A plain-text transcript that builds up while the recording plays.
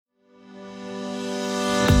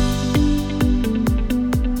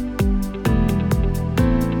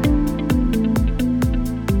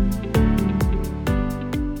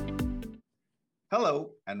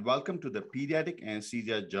welcome to the Pediatric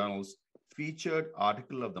Anesthesia Journal's featured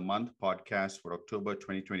Article of the Month podcast for October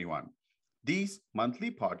 2021. These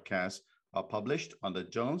monthly podcasts are published on the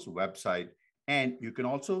journal's website, and you can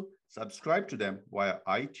also subscribe to them via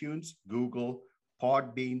iTunes, Google,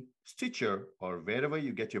 Podbean, Stitcher, or wherever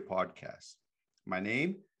you get your podcasts. My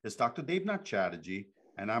name is Dr. Devnath Chatterjee,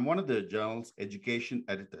 and I'm one of the journal's education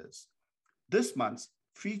editors. This month's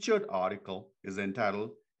featured article is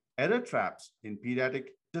entitled Error Traps in Pediatric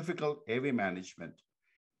Difficult Airway Management.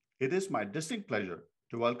 It is my distinct pleasure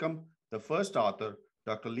to welcome the first author,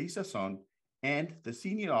 Dr. Lisa Son, and the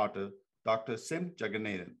senior author, Dr. Sim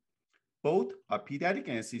Jagannathan. Both are pediatric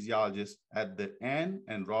anesthesiologists at the Ann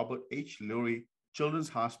and Robert H. Lurie Children's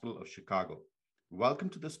Hospital of Chicago. Welcome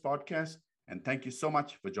to this podcast, and thank you so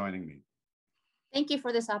much for joining me. Thank you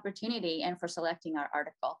for this opportunity and for selecting our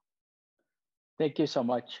article. Thank you so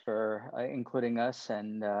much for including us,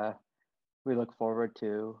 and we look forward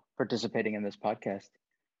to participating in this podcast.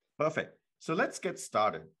 Perfect. So let's get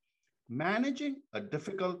started. Managing a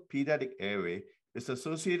difficult pediatric airway is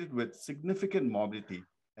associated with significant morbidity,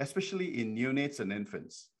 especially in neonates and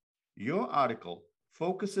infants. Your article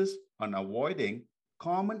focuses on avoiding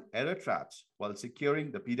common error traps while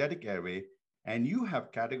securing the pediatric airway, and you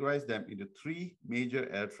have categorized them into three major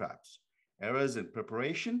error traps: errors in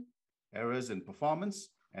preparation, errors in performance,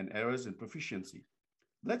 and errors in proficiency.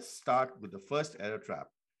 Let's start with the first error trap,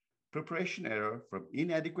 preparation error from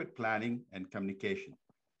inadequate planning and communication.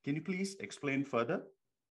 Can you please explain further?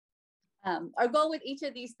 Our goal with each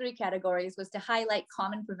of these three categories was to highlight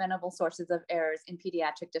common preventable sources of errors in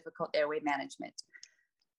pediatric difficult airway management.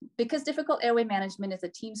 Because difficult airway management is a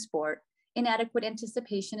team sport, inadequate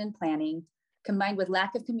anticipation and planning, combined with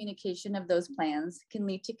lack of communication of those plans, can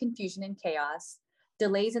lead to confusion and chaos,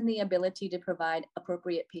 delays in the ability to provide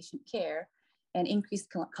appropriate patient care, and increased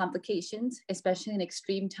complications, especially in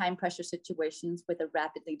extreme time pressure situations with a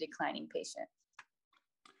rapidly declining patient.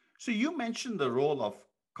 So you mentioned the role of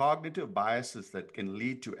cognitive biases that can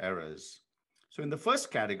lead to errors. So in the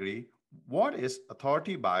first category, what is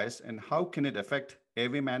authority bias and how can it affect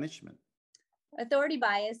airway management? Authority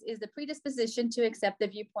bias is the predisposition to accept the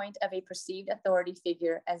viewpoint of a perceived authority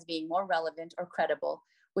figure as being more relevant or credible,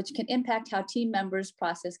 which can impact how team members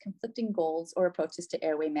process conflicting goals or approaches to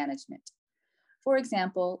airway management. For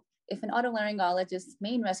example, if an otolaryngologist's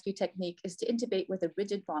main rescue technique is to intubate with a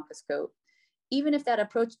rigid bronchoscope, even if that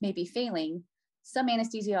approach may be failing, some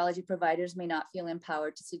anesthesiology providers may not feel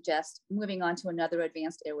empowered to suggest moving on to another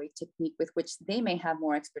advanced airway technique with which they may have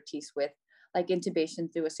more expertise with, like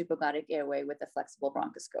intubation through a supraglottic airway with a flexible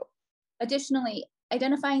bronchoscope. Additionally,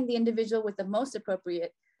 identifying the individual with the most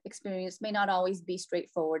appropriate experience may not always be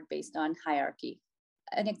straightforward based on hierarchy.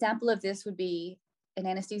 An example of this would be an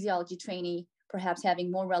anesthesiology trainee perhaps having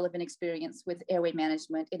more relevant experience with airway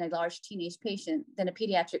management in a large teenage patient than a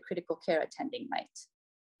pediatric critical care attending might.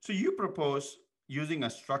 So you propose using a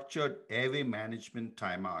structured airway management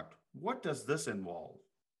timeout. What does this involve?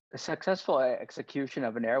 The successful execution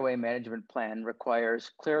of an airway management plan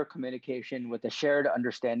requires clear communication with a shared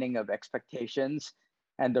understanding of expectations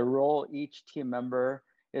and the role each team member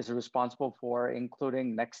is responsible for,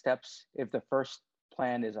 including next steps if the first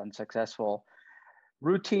plan is unsuccessful.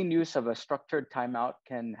 Routine use of a structured timeout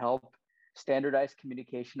can help standardize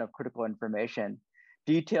communication of critical information.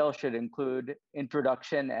 Details should include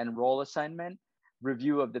introduction and role assignment,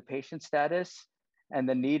 review of the patient status, and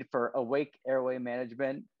the need for awake airway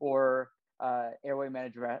management or airway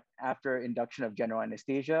management after induction of general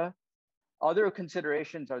anesthesia. Other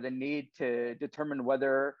considerations are the need to determine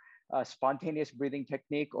whether a spontaneous breathing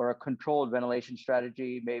technique or a controlled ventilation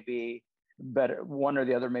strategy may be better, one or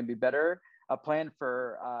the other may be better. A plan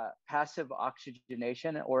for passive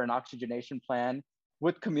oxygenation or an oxygenation plan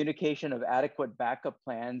with communication of adequate backup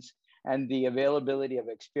plans and the availability of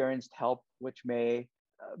experienced help, which may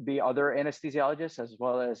be other anesthesiologists as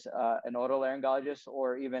well as an otolaryngologist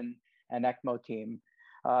or even an ECMO team.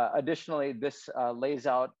 Additionally, this lays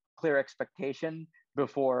out clear expectation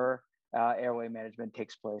before airway management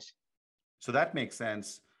takes place. So that makes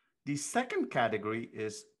sense. The second category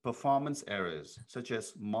is performance errors, such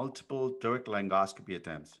as multiple direct laryngoscopy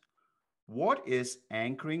attempts. What is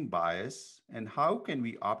anchoring bias and how can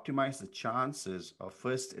we optimize the chances of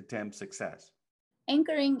first attempt success?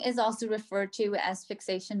 Anchoring is also referred to as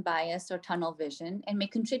fixation bias or tunnel vision and may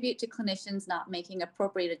contribute to clinicians not making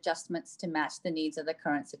appropriate adjustments to match the needs of the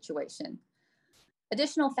current situation.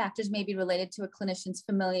 Additional factors may be related to a clinician's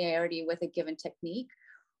familiarity with a given technique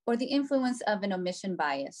or the influence of an omission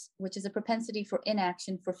bias, which is a propensity for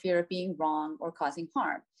inaction for fear of being wrong or causing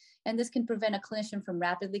harm. And this can prevent a clinician from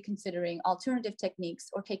rapidly considering alternative techniques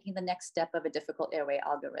or taking the next step of a difficult airway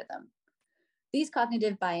algorithm. These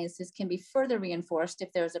cognitive biases can be further reinforced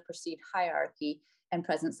if there is a perceived hierarchy and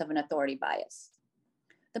presence of an authority bias.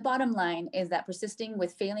 The bottom line is that persisting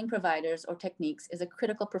with failing providers or techniques is a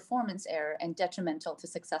critical performance error and detrimental to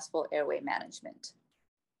successful airway management.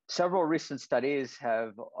 Several recent studies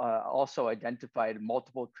have also identified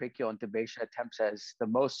multiple tracheal intubation attempts as the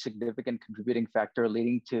most significant contributing factor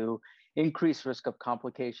leading to increased risk of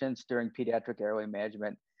complications during pediatric airway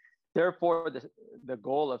management. Therefore, the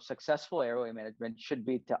goal of successful airway management should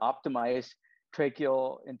be to optimize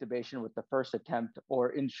tracheal intubation with the first attempt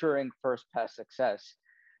or ensuring first pass success.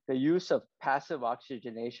 The use of passive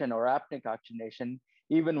oxygenation or apneic oxygenation,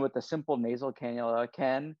 even with a simple nasal cannula,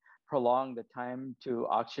 can prolong the time to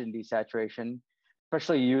oxygen desaturation,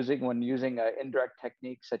 especially when using an indirect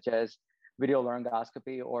technique such as video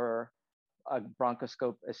laryngoscopy or a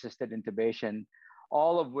bronchoscope-assisted intubation,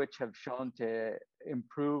 all of which have shown to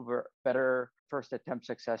improve or better first attempt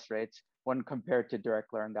success rates when compared to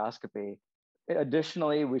direct laryngoscopy.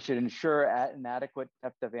 Additionally, we should ensure an adequate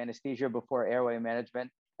depth of anesthesia before airway management,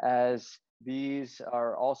 as these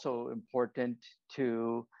are also important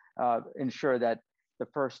to ensure that the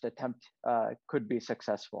first attempt could be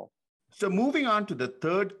successful. So moving on to the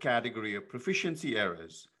third category of proficiency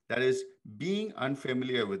errors, that is being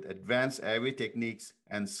unfamiliar with advanced airway techniques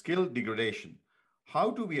and skill degradation. How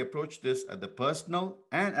do we approach this at the personal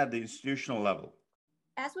and at the institutional level?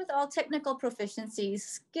 As with all technical proficiencies,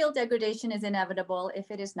 skill degradation is inevitable if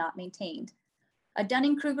it is not maintained. A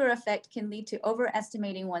Dunning-Kruger effect can lead to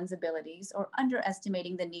overestimating one's abilities or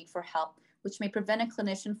underestimating the need for help, which may prevent a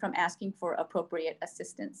clinician from asking for appropriate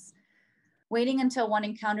assistance. Waiting until one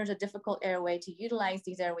encounters a difficult airway to utilize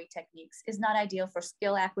these airway techniques is not ideal for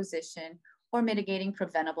skill acquisition or mitigating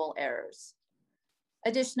preventable errors.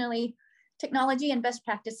 Additionally, technology and best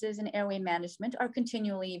practices in airway management are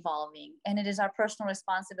continually evolving, and it is our personal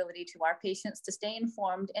responsibility to our patients to stay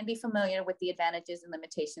informed and be familiar with the advantages and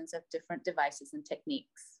limitations of different devices and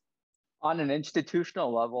techniques. On an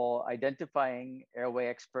institutional level, identifying airway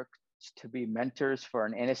experts to be mentors for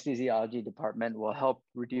an anesthesiology department will help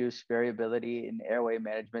reduce variability in airway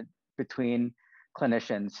management between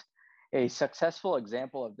clinicians. A successful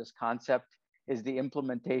example of this concept is the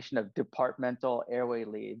implementation of departmental airway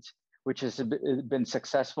leads, which has been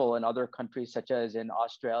successful in other countries such as in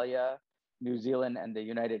Australia, New Zealand, and the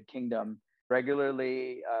United Kingdom.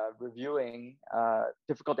 Regularly reviewing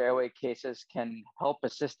difficult airway cases can help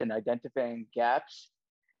assist in identifying gaps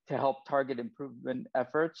to help target improvement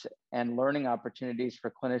efforts and learning opportunities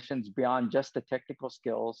for clinicians beyond just the technical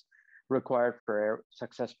skills required for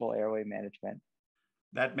successful airway management.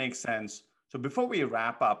 That makes sense. So before we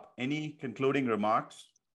wrap up, any concluding remarks?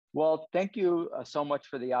 Well, thank you so much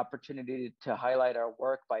for the opportunity to highlight our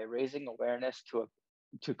work by raising awareness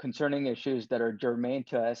to concerning issues that are germane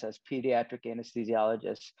to us as pediatric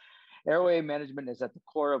anesthesiologists. Airway management is at the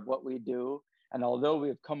core of what we do. And although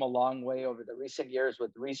we've come a long way over the recent years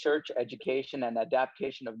with research, education, and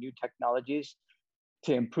adaptation of new technologies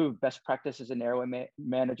to improve best practices in airway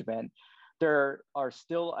management, there are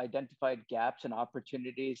still identified gaps and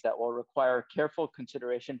opportunities that will require careful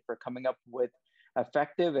consideration for coming up with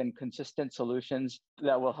effective and consistent solutions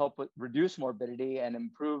that will help reduce morbidity and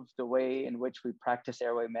improve the way in which we practice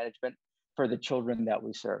airway management for the children that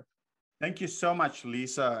we serve. Thank you so much,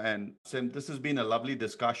 Lisa and Sim. This has been a lovely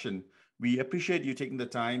discussion. We appreciate you taking the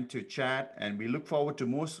time to chat, and we look forward to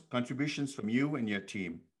more contributions from you and your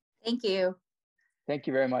team. Thank you. Thank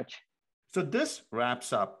you very much. So this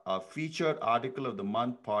wraps up our featured article of the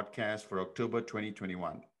month podcast for October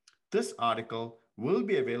 2021. This article will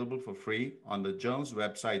be available for free on the journal's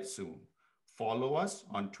website soon. Follow us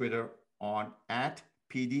on Twitter on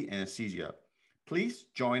 @PDAnesthesia. Please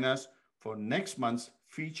join us for next month's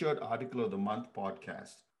featured article of the month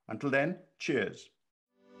podcast. Until then, cheers.